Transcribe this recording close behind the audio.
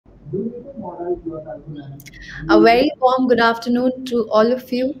A very warm good afternoon to all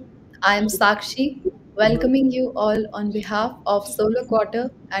of you. I am Sakshi, welcoming you all on behalf of Solar Quarter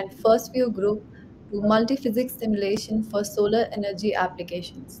and First View Group to Multiphysics Simulation for Solar Energy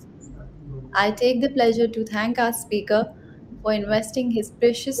Applications. I take the pleasure to thank our speaker for investing his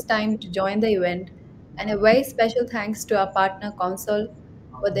precious time to join the event, and a very special thanks to our partner Consol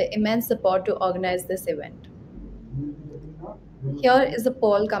for their immense support to organize this event. Here is a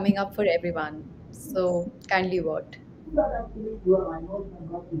poll coming up for everyone, so kindly vote.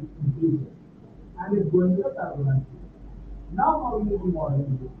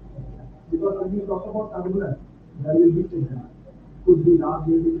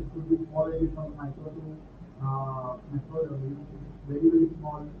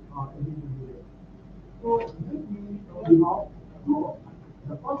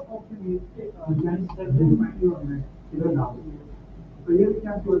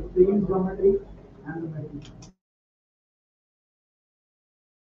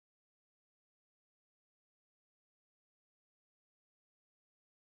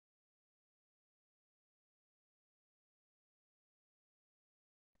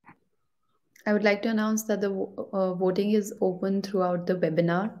 I would like to announce that the voting is open throughout the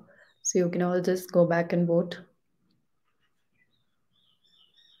webinar, so you can all just go back and vote.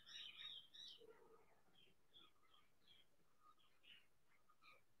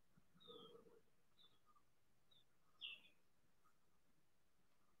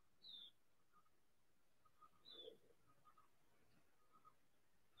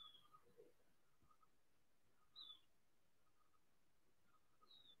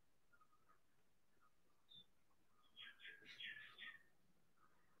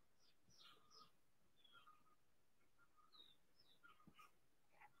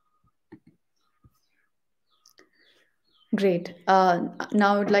 Great. Now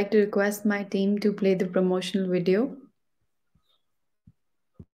I would like to request my team to play the promotional video.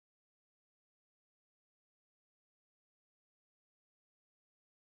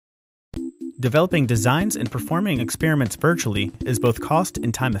 Developing designs and performing experiments virtually is both cost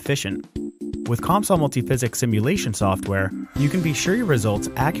and time efficient. With COMSOL Multiphysics simulation software, you can be sure your results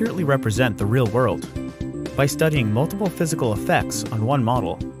accurately represent the real world. By studying multiple physical effects on one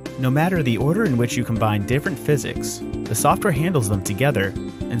model, no matter the order in which you combine different physics, the software handles them together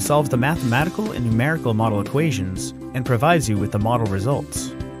and solves the mathematical and numerical model equations and provides you with the model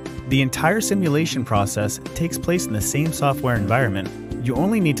results. The entire simulation process takes place in the same software environment. You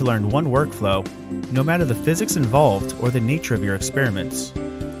only need to learn one workflow, no matter the physics involved or the nature of your experiments.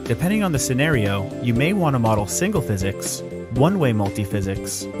 Depending on the scenario, you may want to model single physics, one-way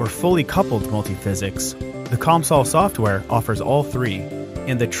multiphysics, or fully coupled multiphysics. The COMSOL software offers all three,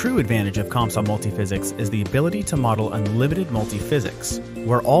 and the true advantage of COMSOL Multiphysics is the ability to model unlimited multiphysics,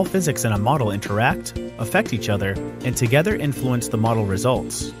 where all physics in a model interact, affect each other, and together influence the model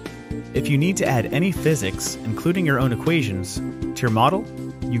results. If you need to add any physics, including your own equations, to your model,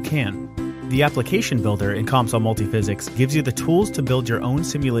 you can. The application builder in COMSOL Multiphysics gives you the tools to build your own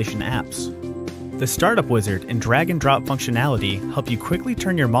simulation apps. The Startup Wizard and drag-and-drop functionality help you quickly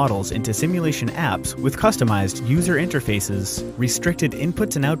turn your models into simulation apps with customized user interfaces, restricted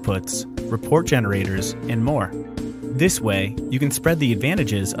inputs and outputs, report generators, and more. This way, you can spread the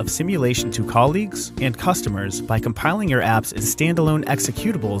advantages of simulation to colleagues and customers by compiling your apps as standalone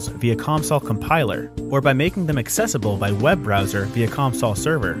executables via COMSOL Compiler, or by making them accessible by web browser via COMSOL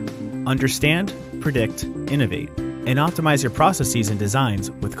Server. Understand, predict, innovate, and optimize your processes and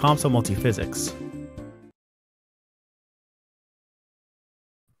designs with COMSOL Multiphysics.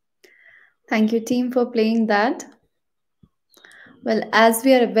 Thank you, team, for playing that. Well, as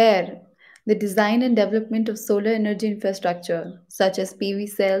we are aware, the design and development of solar energy infrastructure, such as PV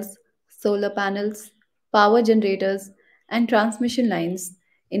cells, solar panels, power generators, and transmission lines,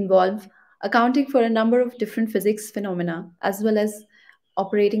 involve accounting for a number of different physics phenomena as well as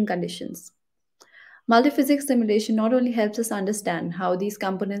operating conditions. Multiphysics simulation not only helps us understand how these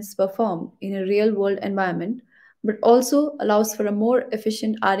components perform in a real-world environment, but also allows for a more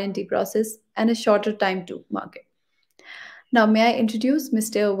efficient R&D process and a shorter time to market. Now, may I introduce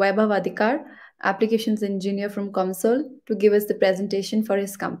Mr. Vaibhav Adhikar, Applications Engineer from Comsol, to give us the presentation for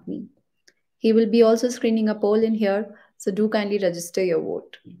his company. He will be also screening a poll in here, so do kindly register your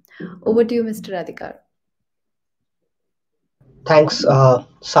vote. Over to you, Mr. Adhikar. Thanks,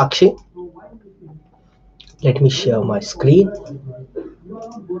 Sakshi. Let me share my screen.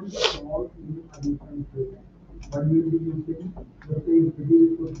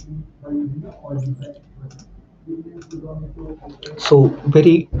 So,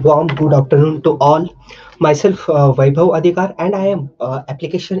 very warm good afternoon to all. Myself, Vaibhav Adhikar, and I am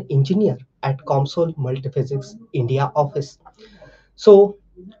application engineer at Comsol Multiphysics India office. So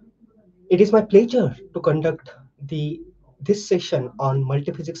it is my pleasure to conduct the this session on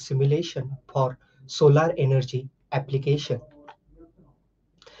multiphysics simulation for solar energy application.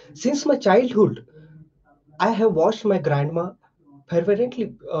 Since my childhood, I have watched my grandma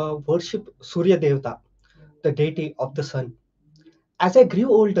fervently worship Surya Devata, the deity of the sun. As I grew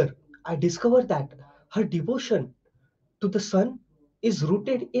older, I discovered that her devotion to the sun is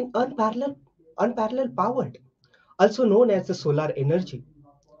rooted in unparalleled power, also known as the solar energy.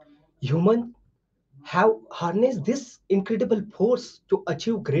 Humans have harnessed this incredible force to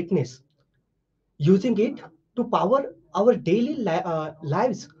achieve greatness, using it to power our daily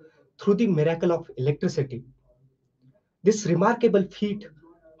lives through the miracle of electricity. This remarkable feat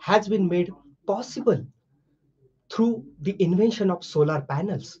has been made possible through the invention of solar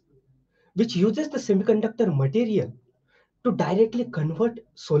panels, which uses the semiconductor material to directly convert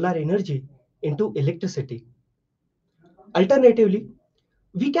solar energy into electricity. Alternatively,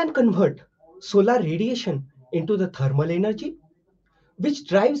 we can convert solar radiation into the thermal energy, which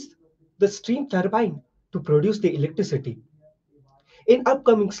drives the steam turbine to produce the electricity. In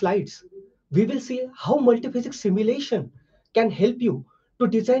upcoming slides, we will see how multiphysics simulation can help you to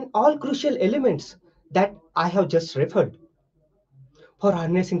design all crucial elements that I have just referred for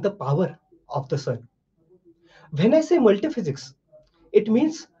harnessing the power of the sun. When I say multiphysics, it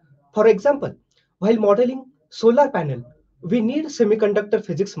means, for example, while modeling solar panel, we need semiconductor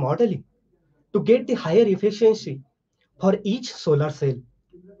physics modeling to get the higher efficiency for each solar cell.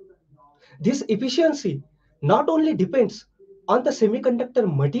 This efficiency not only depends on the semiconductor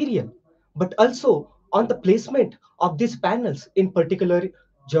material, but also on the placement of these panels in particular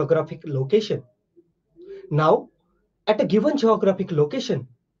geographic location. Now, at a given geographic location,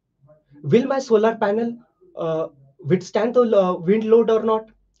 will my solar panel uh, withstand the wind load or not?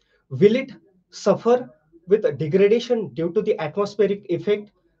 Will it suffer with degradation due to the atmospheric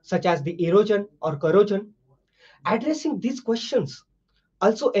effect such as the erosion or corrosion? Addressing these questions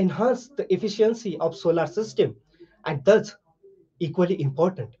also enhance the efficiency of solar system and thus equally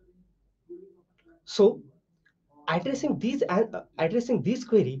important. So addressing these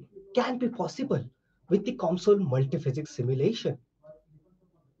query can be possible with the COMSOL multiphysics simulation.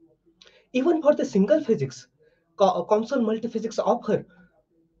 Even for the single physics, COMSOL multiphysics offer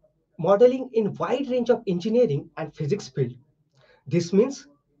modeling in wide range of engineering and physics field. This means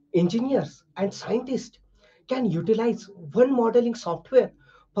engineers and scientists can utilize one modeling software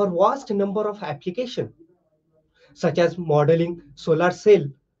for vast number of applications, such as modeling solar cell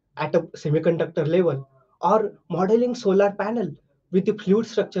at a semiconductor level or modeling solar panel with the fluid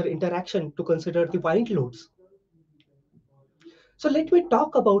structure interaction to consider the wind loads. So let me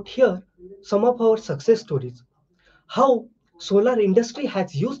talk about here some of our success stories. How solar industry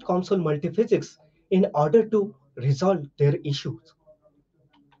has used console multiphysics in order to resolve their issues.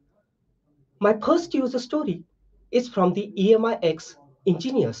 My first user story is from the EMIX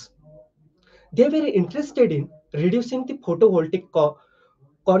engineers. They were interested in reducing the photovoltaic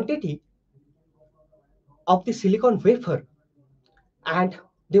quantity of the silicon wafer, and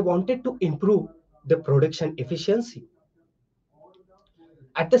they wanted to improve the production efficiency.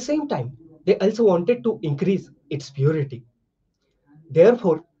 At the same time, they also wanted to increase its purity.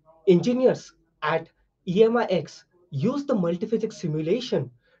 Therefore, engineers at EMIX used the multiphysics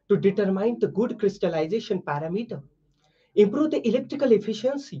simulation to determine the good crystallization parameter, improve the electrical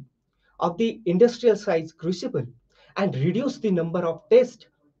efficiency of the industrial size crucible, and reduce the number of tests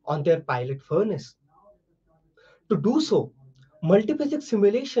on their pilot furnace. To do so, multiphysics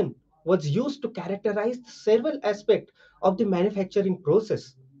simulation was used to characterize several aspects of the manufacturing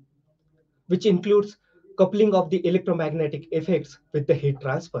process, which includes coupling of the electromagnetic effects with the heat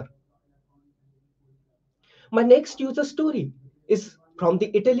transfer. My next user story is from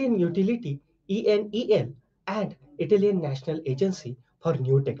the Italian utility ENEL and Italian National Agency for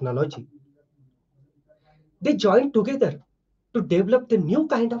New Technology. They joined together to develop the new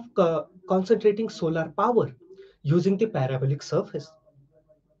kind of concentrating solar power using the parabolic surface.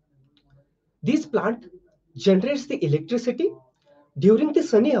 This plant generates the electricity during the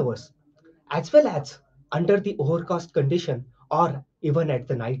sunny hours as well as under the overcast condition or even at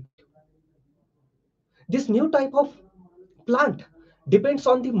the night. This new type of plant depends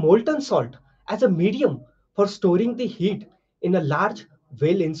on the molten salt as a medium for storing the heat in a large,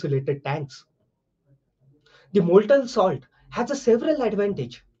 well insulated tanks. The molten salt has a several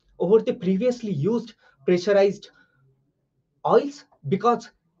advantage over the previously used pressurized oils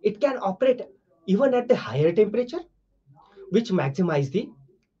because it can operate even at the higher temperature, which maximize the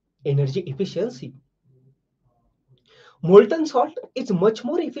energy efficiency. Molten salt is much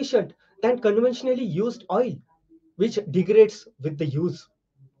more efficient than conventionally used oil, which degrades with the use.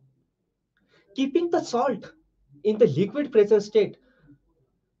 Keeping the salt in the liquid present state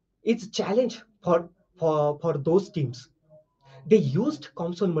is a challenge for those teams. They used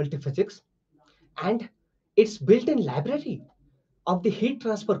COMSOL multiphysics and its built-in library of the heat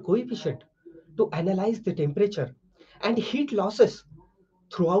transfer coefficient to analyze the temperature and heat losses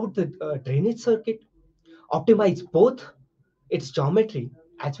throughout the drainage circuit, optimize both its geometry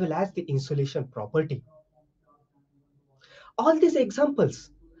as well as the insulation property. All these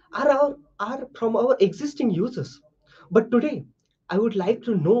examples are from our existing users. But today, I would like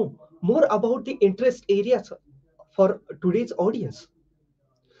to know more about the interest areas for today's audience.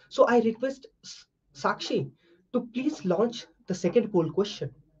 So I request Sakshi to please launch the second poll question.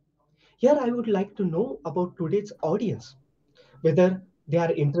 Here I would like to know about today's audience, whether they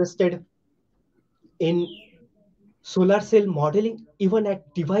are interested in solar cell modeling even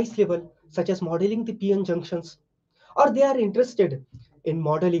at device level, such as modeling the PN junctions, or they are interested in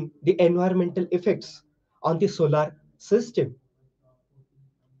modeling the environmental effects on the solar system.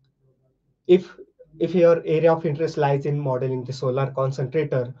 If if your area of interest lies in modeling the solar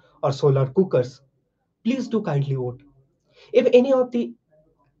concentrator or solar cookers, please do kindly vote. If any of the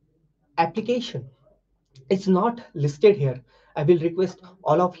application is not listed here, I will request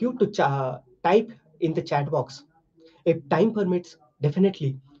all of you to type in the chat box. If time permits,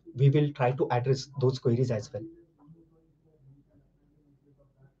 definitely we will try to address those queries as well.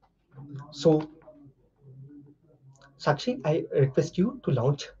 So, Sakshi, I request you to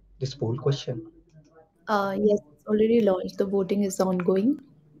launch this poll question. Yes, it's already launched. The voting is ongoing.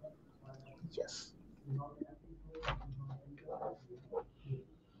 Yes.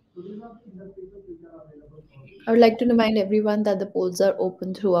 I would like to remind everyone that the polls are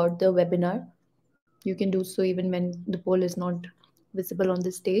open throughout the webinar. You can do so even when the poll is not visible on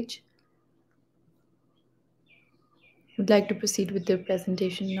the stage. Would like to proceed with the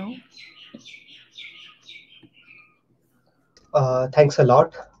presentation now. Thanks a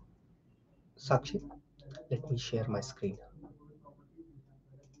lot, Sakshi. Let me share my screen.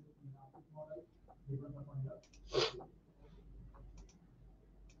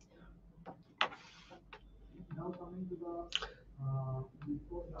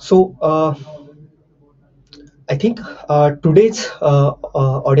 So, I think today's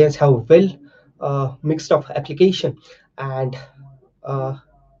audience have well mixed of application, and uh,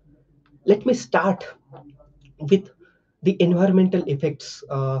 let me start with the environmental effects,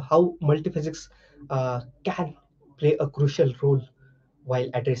 how multiphysics can play a crucial role while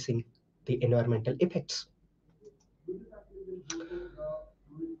addressing the environmental effects.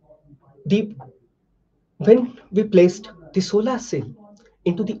 The When we placed the solar cell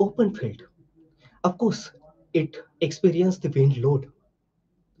into the open field, of course, it experienced the wind load.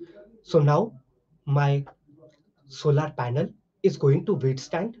 So now my solar panel is going to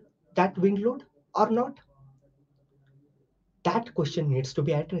withstand that wind load or not? That question needs to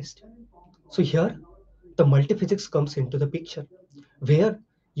be addressed. So here the multiphysics comes into the picture, where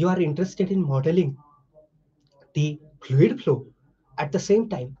you are interested in modeling the fluid flow, at the same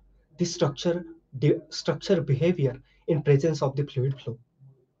time the structure behavior in presence of the fluid flow.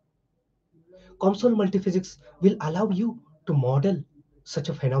 COMSOL multiphysics will allow you to model such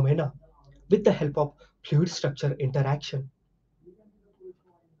a phenomena with the help of fluid structure interaction.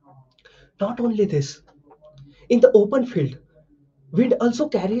 Not only this, in the open field, wind also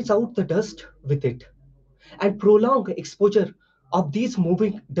carries out the dust with it, and prolonged exposure of these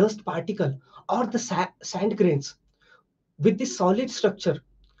moving dust particle or the sand grains with the solid structure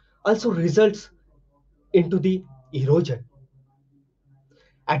also results into the erosion.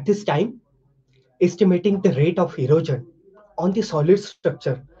 At this time, estimating the rate of erosion on the solid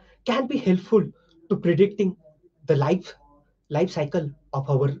structure can be helpful to predicting the life cycle of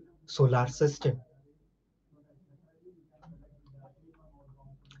our solar system.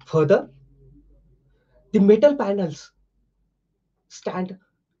 Further, the metal panels stand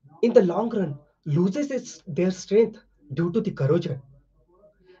in the long run loses their strength due to the corrosion,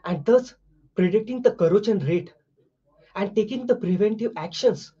 and thus predicting the corrosion rate and taking the preventive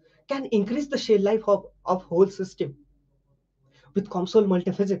actions can increase the shell life of whole system. With COMSOL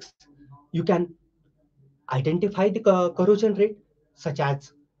multiphysics, you can identify the corrosion rate, such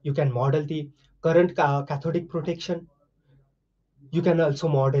as you can model the current cathodic protection. You can also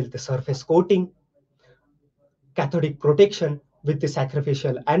model the surface coating, cathodic protection with the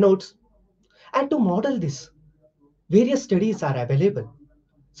sacrificial anodes. And to model this, various studies are available,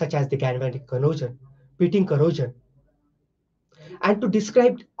 such as the galvanic corrosion, pitting corrosion. And to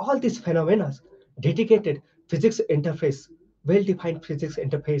describe all these phenomena, dedicated physics interface, well-defined physics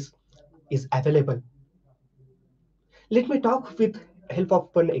interface is available. Let me talk with help of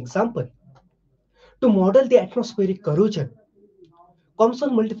one example. To model the atmospheric corrosion, COMSOL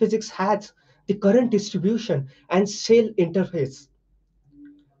Multiphysics has the current distribution and shell interface.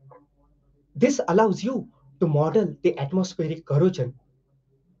 This allows you to model the atmospheric corrosion,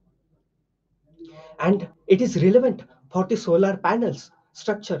 and it is relevant for the solar panels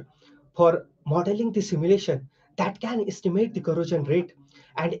structure for modeling the simulation that can estimate the corrosion rate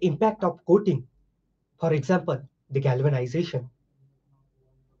and impact of coating. For example, the galvanization.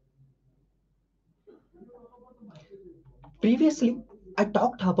 Previously, I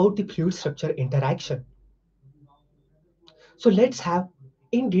talked about the fluid structure interaction. So let's have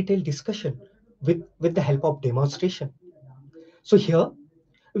in detail discussion with the help of demonstration. So here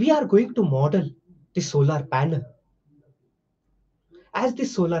we are going to model the solar panel. As the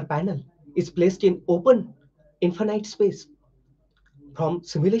solar panel is placed in open infinite space, from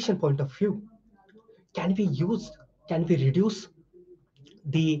simulation point of view, can we use, can we reduce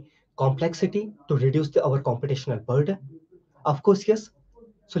the complexity to reduce our computational burden? Of course, yes.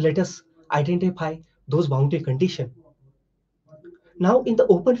 So let us identify those boundary conditions. Now in the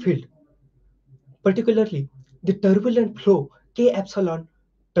open field, particularly the turbulent flow K epsilon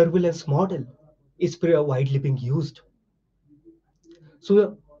turbulence model is pretty widely being used.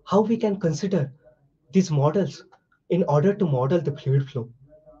 So how we can consider these models in order to model the fluid flow?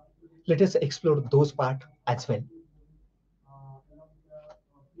 Let us explore those part as well.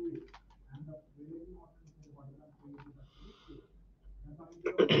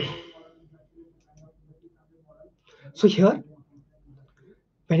 So here,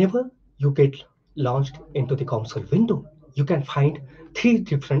 whenever you get launched into the console window, you can find three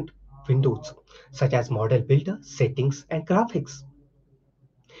different windows such as model builder, settings, and graphics.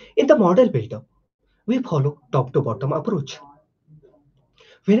 In the model builder, we follow top to bottom approach.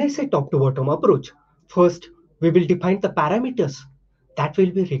 When I say top to bottom approach, first we will define the parameters that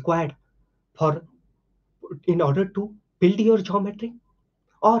will be required for in order to build your geometry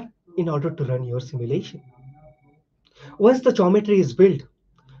or in order to run your simulation. Once the geometry is built,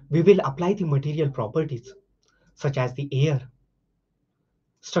 we will apply the material properties such as the air,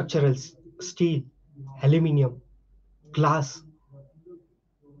 structural steel, aluminium, glass.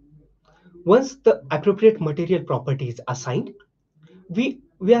 Once the appropriate material property is assigned, we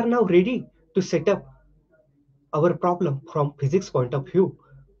are now ready to set up our problem from physics point of view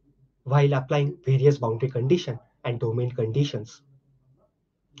while applying various boundary condition and domain conditions.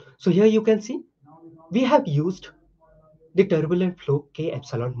 So here you can see we have used the turbulent flow K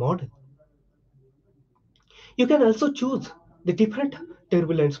epsilon model. You can also choose the different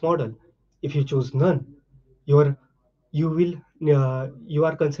turbulence model. If you choose none, your you will you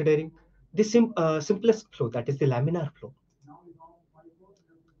are considering the simplest flow, that is the laminar flow.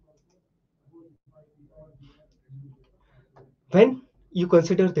 When you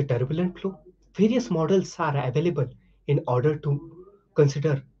consider the turbulent flow, various models are available in order to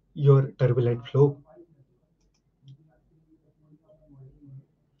consider your turbulent flow.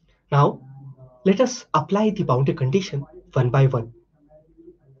 Now, let us apply the boundary condition one by one.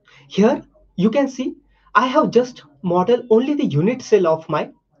 Here, you can see I have just modeled only the unit cell of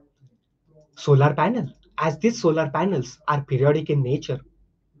my solar panel, as these solar panels are periodic in nature.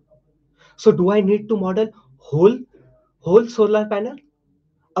 So do I need to model whole solar panel?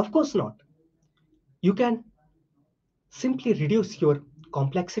 Of course not. You can simply reduce your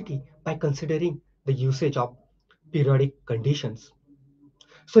complexity by considering the usage of periodic conditions.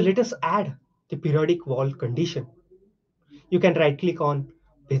 So let us add the periodic wall condition. You can right click on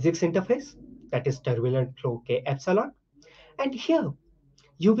physics interface, that is turbulent flow K epsilon, and here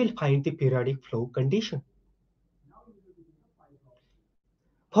you will find the periodic flow condition.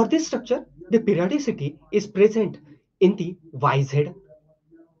 For this structure, the periodicity is present in the YZ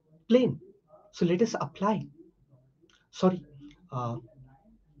plane. So let us apply, sorry, uh,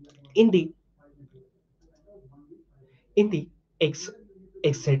 in the in the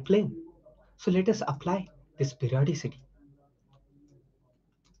XZ plane. So let us apply this periodicity.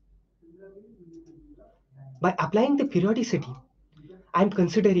 By applying the periodicity, I am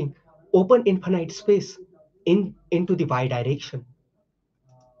considering open infinite space into the y direction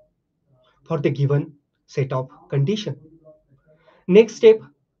for the given set of condition. Next step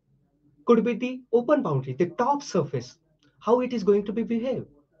could be the open boundary, the top surface, how it is going to be behave.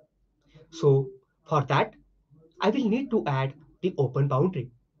 So for that, I will need to add the open boundary.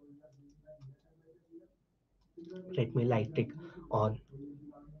 Let me right click on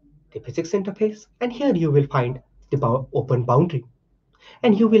the physics interface, and here you will find the open boundary,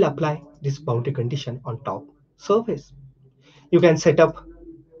 and you will apply this boundary condition on top. surface. You can set up,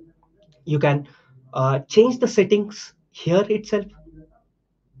 you can change the settings here itself.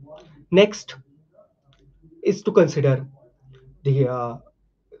 Next is to consider the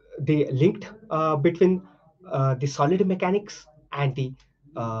linked between the solid mechanics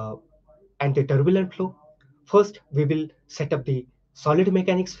uh, and the turbulent flow. First, we will set up the solid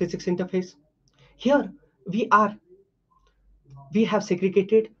mechanics physics interface. Here, we are we have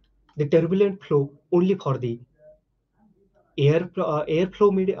segregated the turbulent flow only for the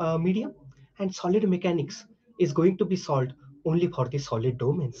medium, and solid mechanics is going to be solved only for the solid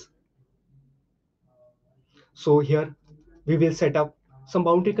domains. So here we will set up some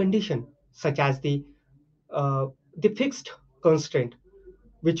boundary condition such as uh, the fixed constraint,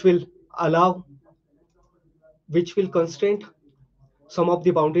 which will allow which will constraint some of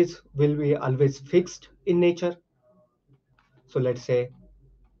the boundaries will be always fixed in nature. So let's say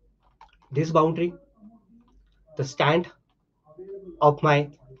this boundary, the stand of my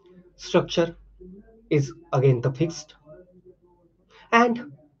structure is again the fixed,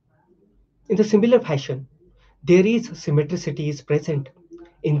 and in the similar fashion there is symmetricity is present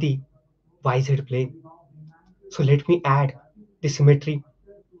in the YZ plane. So let me add the symmetry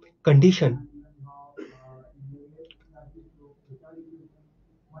condition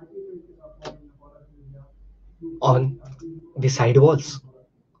on the side walls.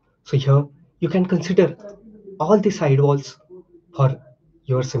 So here you can consider all the side walls for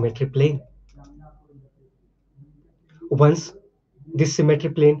your symmetry plane. Once this symmetry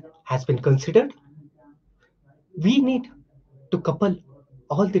plane has been considered, we need to couple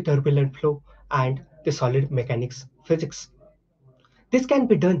all the turbulent flow and the solid mechanics physics. This can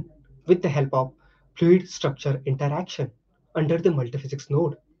be done with the help of fluid structure interaction under the multiphysics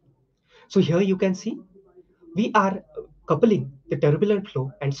node. So here you can see we are coupling the turbulent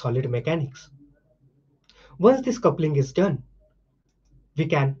flow and solid mechanics. Once this coupling is done, we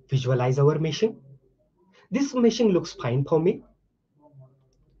can visualize our meshing. This meshing looks fine for me.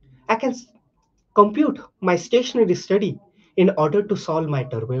 I can compute my stationary study in order to solve my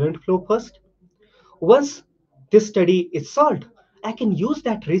turbulent flow first. Once this study is solved, I can use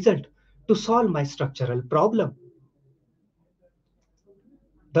that result to solve my structural problem.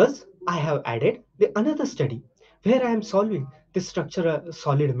 Thus, I have added the another study where I am solving the structural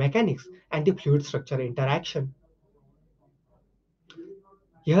solid mechanics and the fluid structure interaction.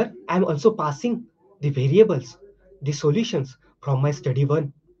 Here I am also passing the variables, the solutions from my study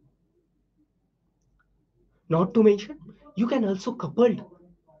 1. Not to mention, you can also couple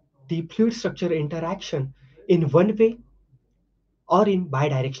the fluid structure interaction in one way or in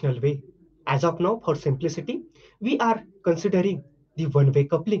bidirectional way. As of now, for simplicity, we are considering the one-way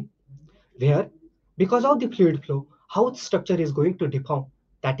coupling, where because of the fluid flow, how the structure is going to deform,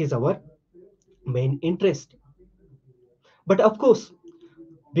 that is our main interest. But of course,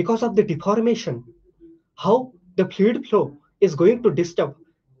 because of the deformation, how the fluid flow is going to disturb,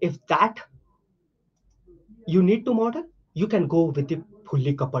 if that you need to model, you can go with the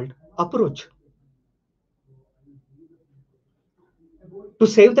fully coupled approach. To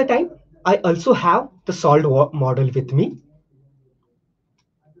save the time, I also have the solved model with me.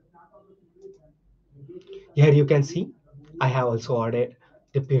 Here you can see I have also added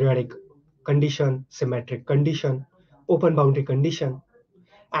the periodic condition, symmetric condition, open boundary condition,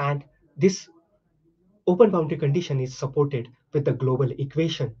 and this open boundary condition is supported with the global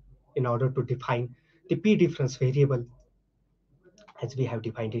equation in order to define the p difference variable as we have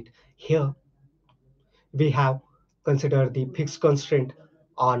defined it here. We have considered the fixed constraint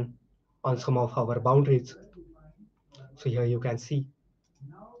on some of our boundaries. So here you can see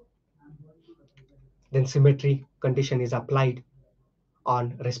then symmetry condition is applied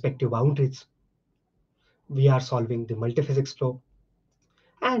on respective boundaries. We are solving the multiphysics flow,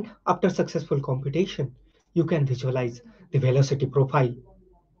 and after successful computation you can visualize the velocity profile,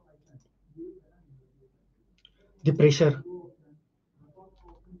 the pressure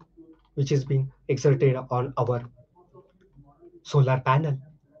which is being exerted on our solar panel.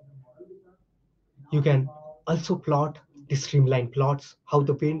 You can also plot the streamline plots how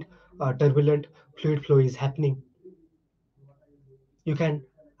the wind turbulent fluid flow is happening. You can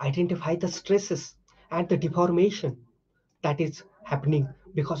identify the stresses and the deformation that is happening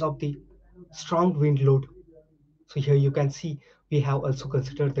because of the strong wind load. So here you can see we have also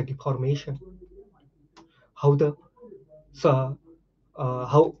considered the deformation, how the so,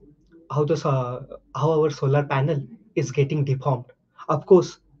 how how our solar panel is getting deformed. Of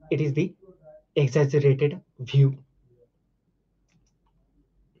course, it is the exaggerated view.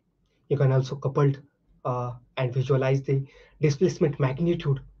 You can also couple and visualize the displacement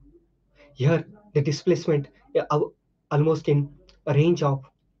magnitude. Here the displacement almost in a range of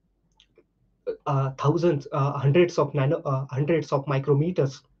thousands, hundreds of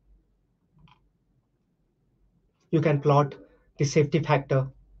micrometers. You can plot the safety factor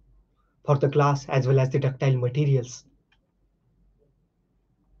for the glass as well as the ductile materials.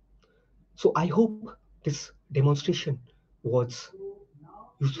 So I hope this demonstration was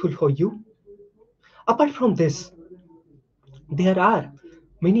useful for you. Apart from this, there are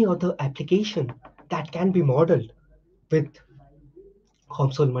many other applications that can be modeled with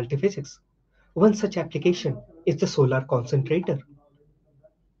COMSOL multiphysics. One such application is the solar concentrator.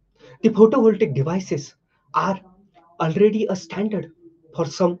 The photovoltaic devices are already a standard for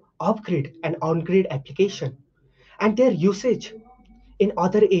some off-grid and on-grid application, and their usage in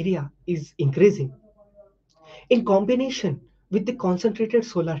other area is increasing. In combination with the concentrated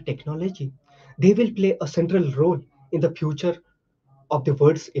solar technology, they will play a central role in the future of the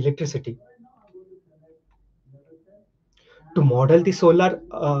world's electricity. To model the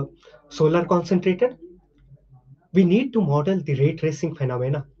solar concentrator, we need to model the ray tracing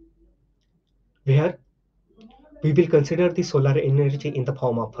phenomena, where we will consider the solar energy in the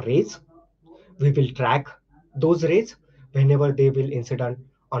form of rays. We will track those rays whenever they will incident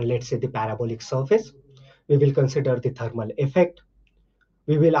on, let's say, the parabolic surface. We will consider the thermal effect.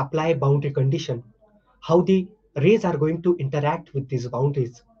 We will apply boundary condition, how the rays are going to interact with these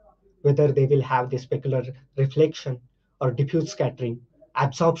boundaries, whether they will have the specular reflection or diffuse scattering,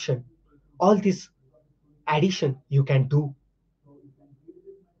 absorption. All this addition you can do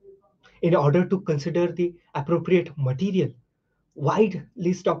in order to consider the appropriate material. Wide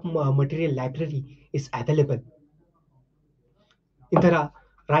list of material library is available. In the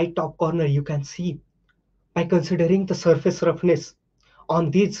right top corner, you can see, by considering the surface roughness on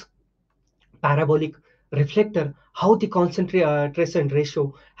these parabolic reflector, how the concentration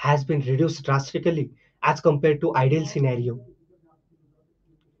ratio has been reduced drastically as compared to ideal scenario.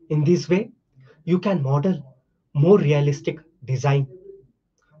 In this way, you can model more realistic design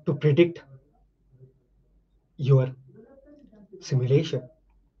to predict your simulation.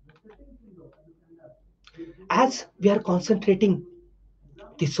 As we are concentrating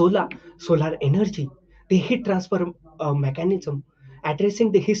the solar energy, the heat transfer mechanism,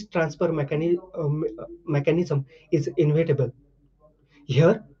 addressing the heat transfer mechanism is inevitable.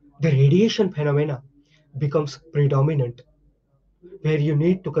 Here, the radiation phenomena becomes predominant, where you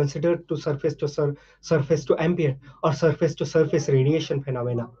need to consider to surface to ambient or surface to surface radiation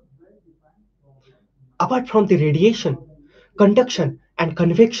phenomena. Apart from the radiation, conduction and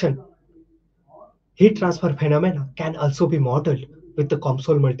convection heat transfer phenomena can also be modeled with the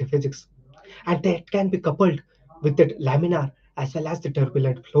COMSOL multiphysics, and that can be coupled with the laminar as well as the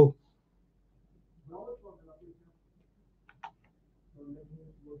turbulent flow.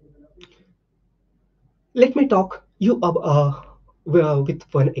 Let me talk you with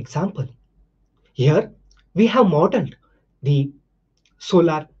one example. Here we have modeled the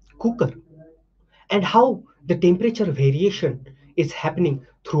solar cooker and how the temperature variation is happening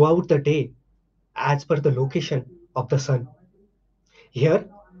throughout the day as per the location of the sun. Here,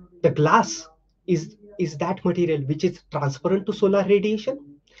 the glass is that material which is transparent to solar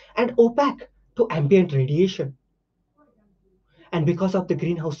radiation and opaque to ambient radiation. And because of the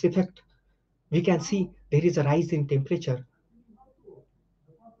greenhouse effect, we can see there is a rise in temperature.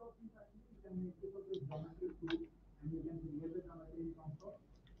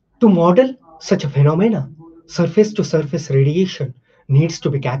 To model such a phenomena, surface to surface radiation needs to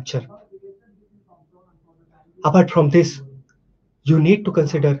be captured. Apart from this, you need to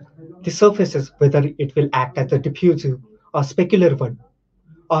consider the surfaces, whether it will act as a diffusive or specular one,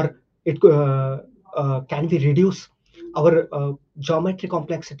 or it can we reduce our geometry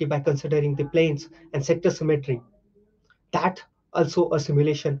complexity by considering the planes and sector symmetry. That also a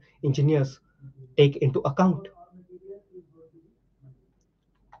simulation engineers take into account.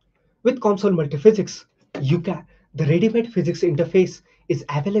 With COMSOL multiphysics, the ready-made physics interface is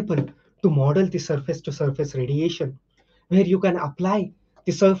available to model the surface to surface radiation, where you can apply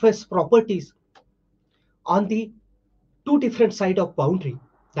the surface properties on the two different side of boundary.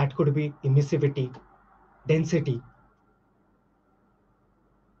 That could be emissivity, density.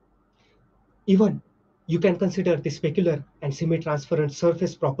 Even you can consider the specular and semi-transparent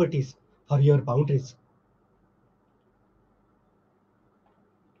surface properties for your boundaries.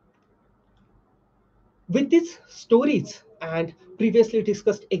 With these stories and previously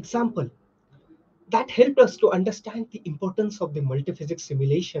discussed example, that helped us to understand the importance of the multiphysics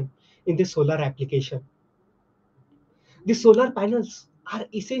simulation in the solar application. The solar panels are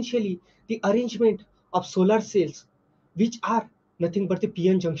essentially the arrangement of solar cells, which are nothing but the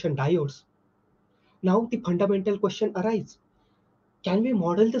PN junction diodes. Now the fundamental question arises: can we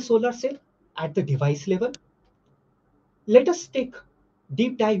model the solar cell at the device level? Let us take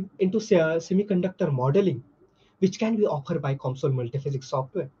deep dive into semiconductor modeling, which can be offered by COMSOL multiphysics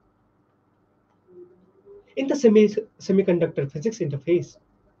software. In the semiconductor physics interface,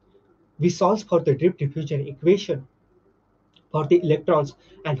 we solve for the drift diffusion equation for the electrons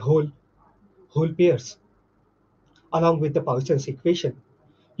and hole pairs, along with the Poisson's equation.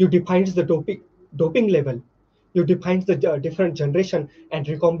 You define the doping level. You define the different generation and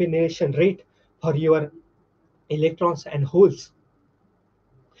recombination rate for your electrons and holes.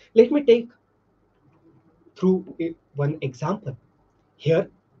 Let me take through one example. Here,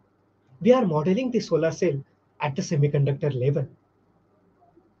 we are modeling the solar cell at the semiconductor level.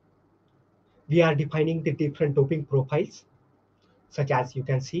 We are defining the different doping profiles, such as you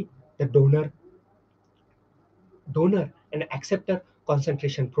can see the donor and acceptor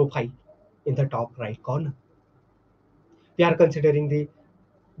concentration profile in the top right corner. We are considering the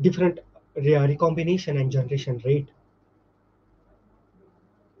different recombination and generation rate.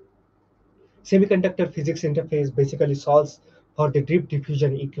 Semiconductor physics interface basically solves for the drift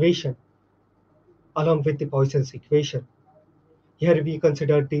diffusion equation along with the Poisson's equation. Here we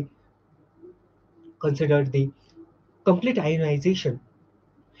considered the complete ionization.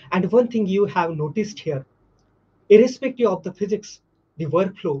 And one thing you have noticed here, irrespective of the physics, the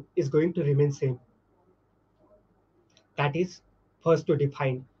workflow is going to remain same. That is, first to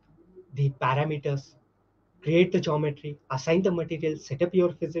define the parameters, create the geometry, assign the material, set up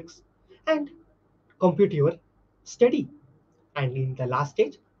your physics, and compute your study. And in the last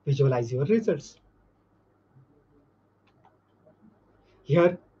stage, visualize your results.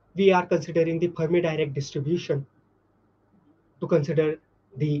 Here, we are considering the Fermi direct distribution to consider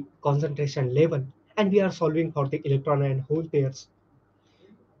the concentration level, and we are solving for the electron and hole pairs.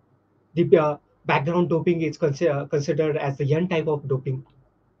 The background doping is considered as the N type of doping.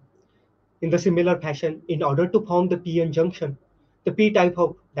 In the similar fashion, in order to form the PN junction, the P type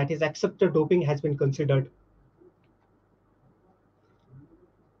of, that is acceptor doping, has been considered.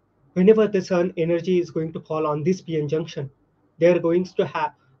 Whenever the sun energy is going to fall on this PN junction, they are going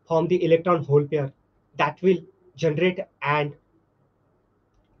to form the electron hole pair that will generate and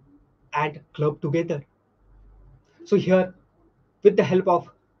club together. So here, with the help of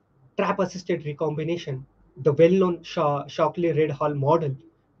trap-assisted recombination, the well-known Shockley-Red Hall model,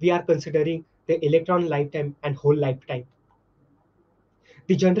 we are considering the electron lifetime and hole lifetime.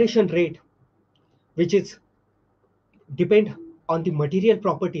 The generation rate, which is depend on the material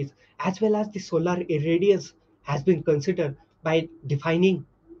properties as well as the solar irradiance, has been considered by the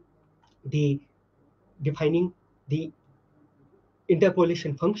defining the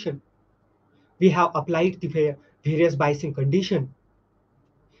interpolation function. We have applied the various biasing condition.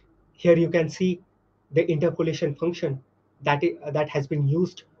 Here you can see the interpolation function that has been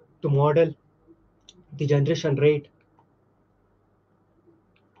used to model the generation rate.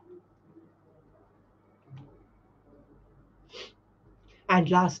 And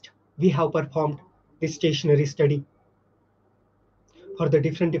last, we have performed the stationary study for the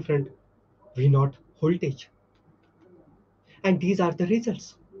different V naught voltage. And these are the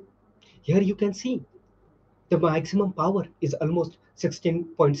results. Here you can see the maximum power is almost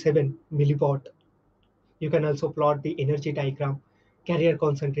 16.7 milliwatt. You can also plot the energy diagram, carrier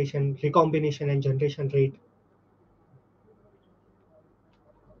concentration, recombination and generation rate.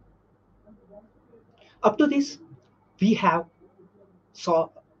 Up to this, we have saw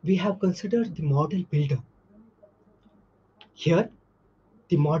we have considered the model builder. Here,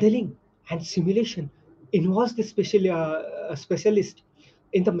 the modeling and simulation involves the specialist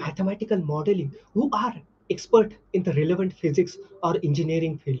in the mathematical modeling who are expert in the relevant physics or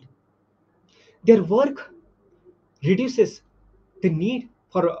engineering field. Their work reduces the need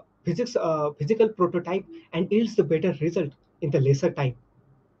for physical prototype and yields the better result in the lesser time.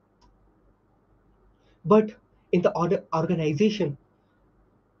 But in the organization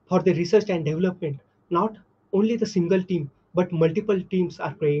for the research and development, not only the single team but multiple teams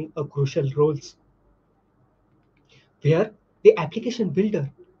are playing a crucial roles, where the application builder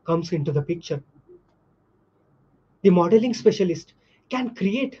comes into the picture. The modeling specialist can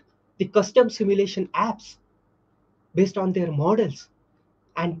create the custom simulation apps based on their models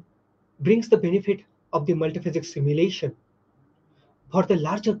and brings the benefit of the multiphysics simulation for the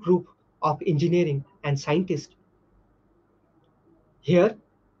larger group of engineering and scientists. Here,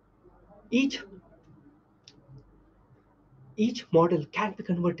 each each model can be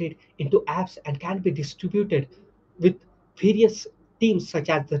converted into apps and can be distributed with various teams such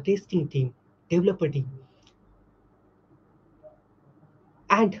as the testing team, developer team,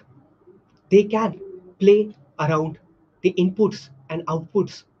 and they can play around the inputs and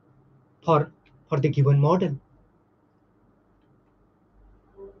outputs for, for the given model.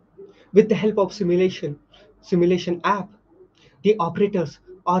 With the help of simulation app, the operators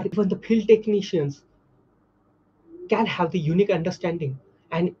or even the field technicians can have the unique understanding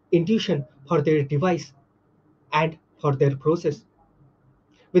and intuition for their device and for their process.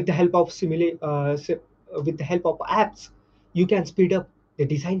 With the help of with the help of apps, you can speed up the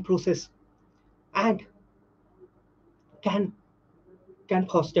design process and can can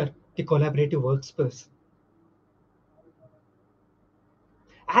foster the collaborative workspace.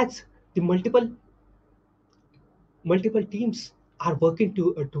 As the multiple teams are working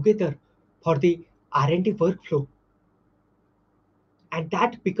together for the R&D workflow, and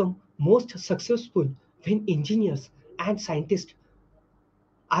that become most successful when engineers and scientists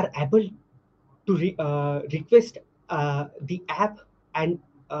are able to request the app and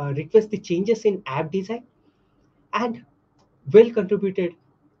request the changes in app design and well contributed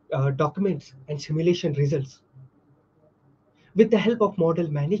documents and simulation results. With the help of model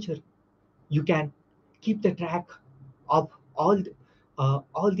manager, you can keep the track of all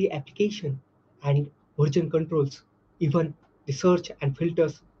the application and version controls, even the search and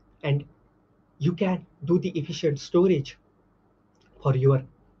filters, and you can do the efficient storage for your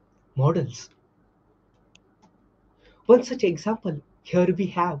models. One such example here we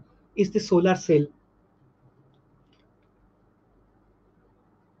have is the solar cell,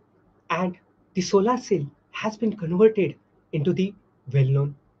 and the solar cell has been converted into the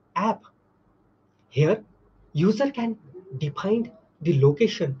well-known app. Here, user can define the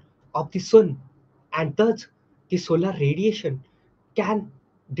location of the sun, and thus the solar radiation can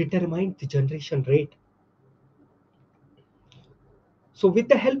determine the generation rate. So with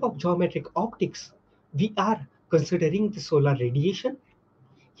the help of geometric optics, we are considering the solar radiation.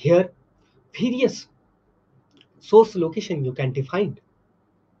 Here, various source location you can define.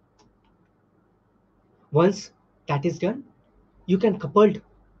 Once that is done, you can couple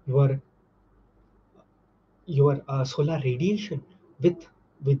your solar radiation with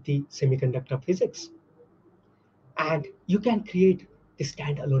the semiconductor physics, and you can create the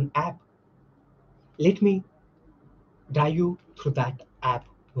standalone app. Let me drive you through that app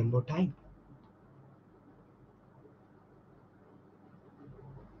one more time.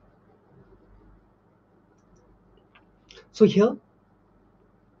 So here,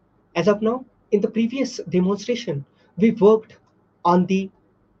 as of now, in the previous demonstration, we worked on the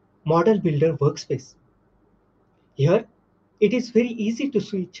model builder workspace. Here, it is very easy to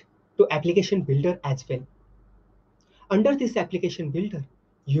switch to application builder as well. Under this application builder,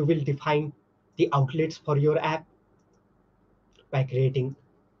 you will define the outlets for your app by creating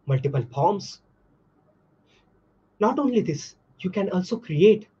multiple forms. Not only this, you can also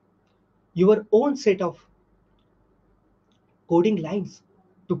create your own set of coding lines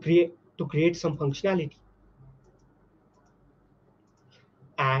to create some functionality,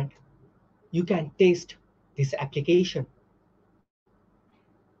 and you can test this application.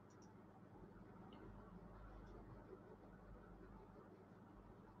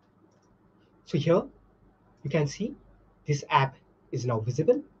 So here you can see this app is now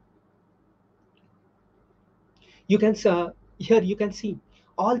visible. You can here you can see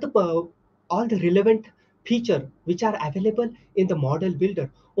all the all the relevant feature which are available in the model builder.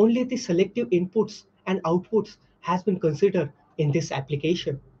 Only the selective inputs and outputs has been considered in this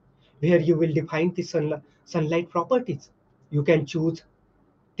application, where you will define the sunlight properties. You can choose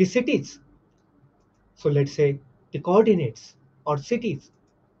the cities. So let's say the coordinates or cities.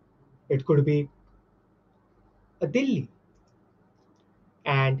 It could be a Delhi,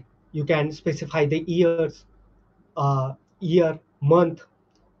 and you can specify the year, month.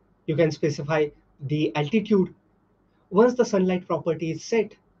 You can specify the altitude. Once the sunlight property is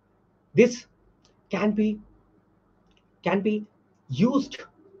set, this can be can be used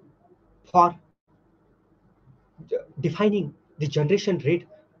for defining the generation rate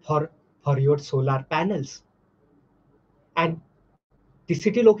for your solar panels, and the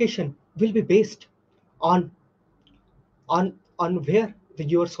city location will be based on where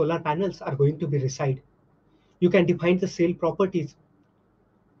your solar panels are going to be reside. You can define the cell properties,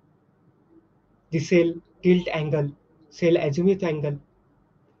 the cell tilt angle, cell azimuth angle.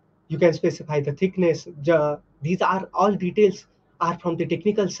 You can specify the thickness. These are all details are from the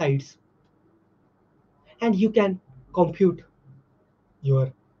technical sides, and you can compute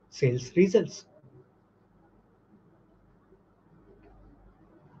your sales results.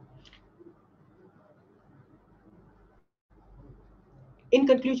 In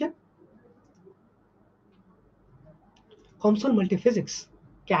conclusion, COMSOL multiphysics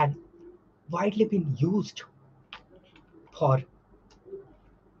can widely been used for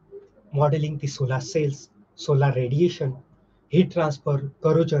modeling the solar cells, solar radiation, heat transfer,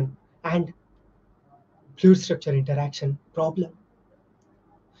 corrosion, and fluid structure interaction problem.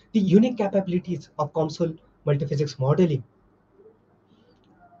 The unique capabilities of COMSOL multiphysics modeling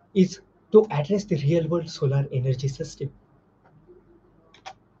is to address the real world solar energy system.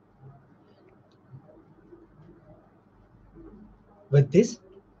 With this,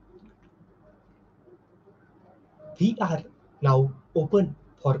 we are now open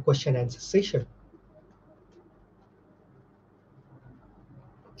for question answer session.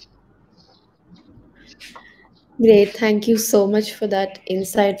 Great. Thank you so much for that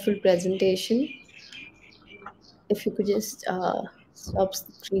insightful presentation. If you could just stop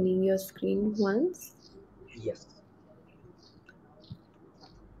screening your screen once. Yes.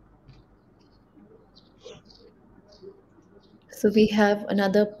 So we have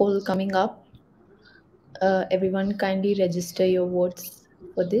another poll coming up. Everyone kindly register your votes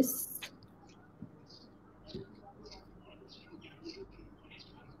for this.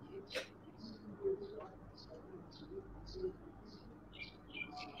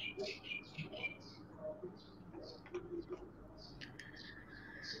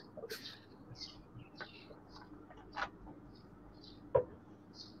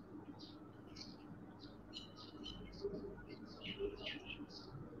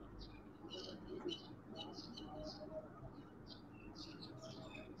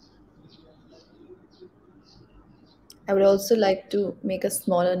 I would also like to make a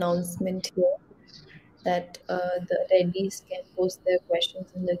small announcement here that the attendees can post their questions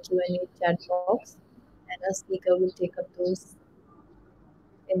in the Q&A chat box, and our speaker will take up those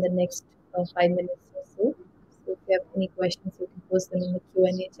in the next 5 minutes or so. So if you have any questions, you can post them in the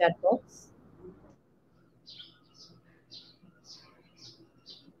Q&A chat box.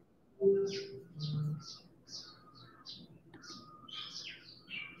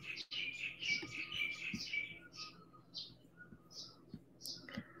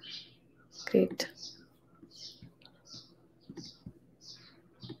 Great.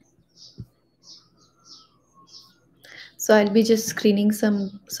 So I'll be just screening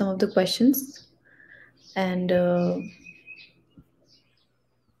some of the questions, and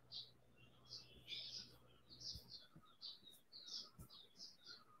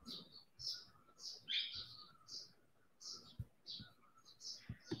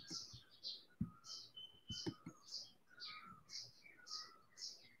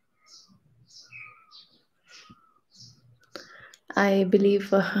I believe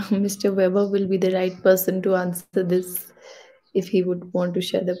Mr. Weber will be the right person to answer this if he would want to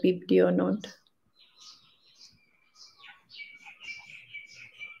share the PPT or not.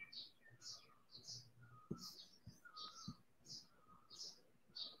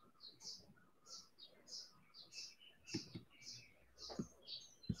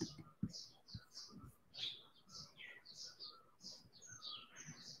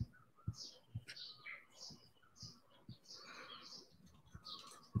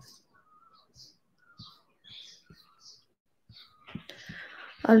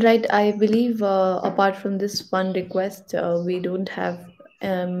 All right, I believe apart from this one request, we don't have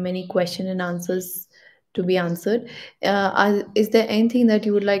many question and answers to be answered. Is there anything that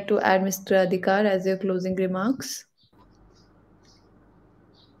you would like to add, Mr. Adhikar, as your closing remarks?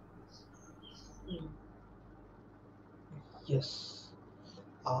 Yes.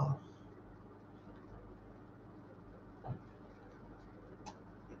 Uh,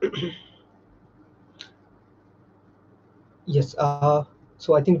 yes.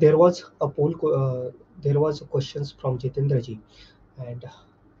 So I think there was a there was questions from Jitendra ji, and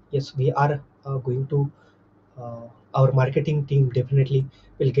yes, we are going to our marketing team definitely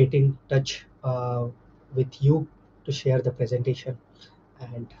will get in touch with you to share the presentation.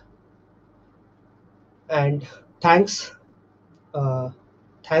 And and thanks, uh,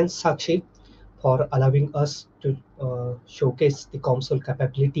 thanks Sakshi for allowing us to showcase the console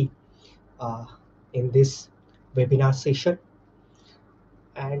capability uh, in this webinar session.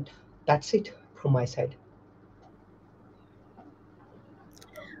 And that's it from my side.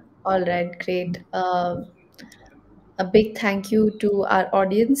 All right, great. A big thank you to our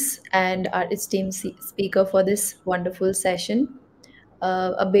audience and our esteemed speaker for this wonderful session.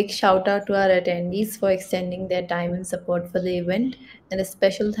 A big shout out to our attendees for extending their time and support for the event, and a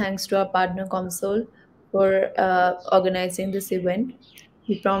special thanks to our partner Comsol for organizing this event.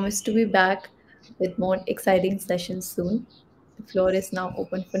 We promise to be back with more exciting sessions soon. The floor is now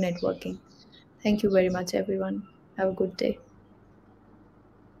open for networking. Thank you very much, everyone. Have a good day.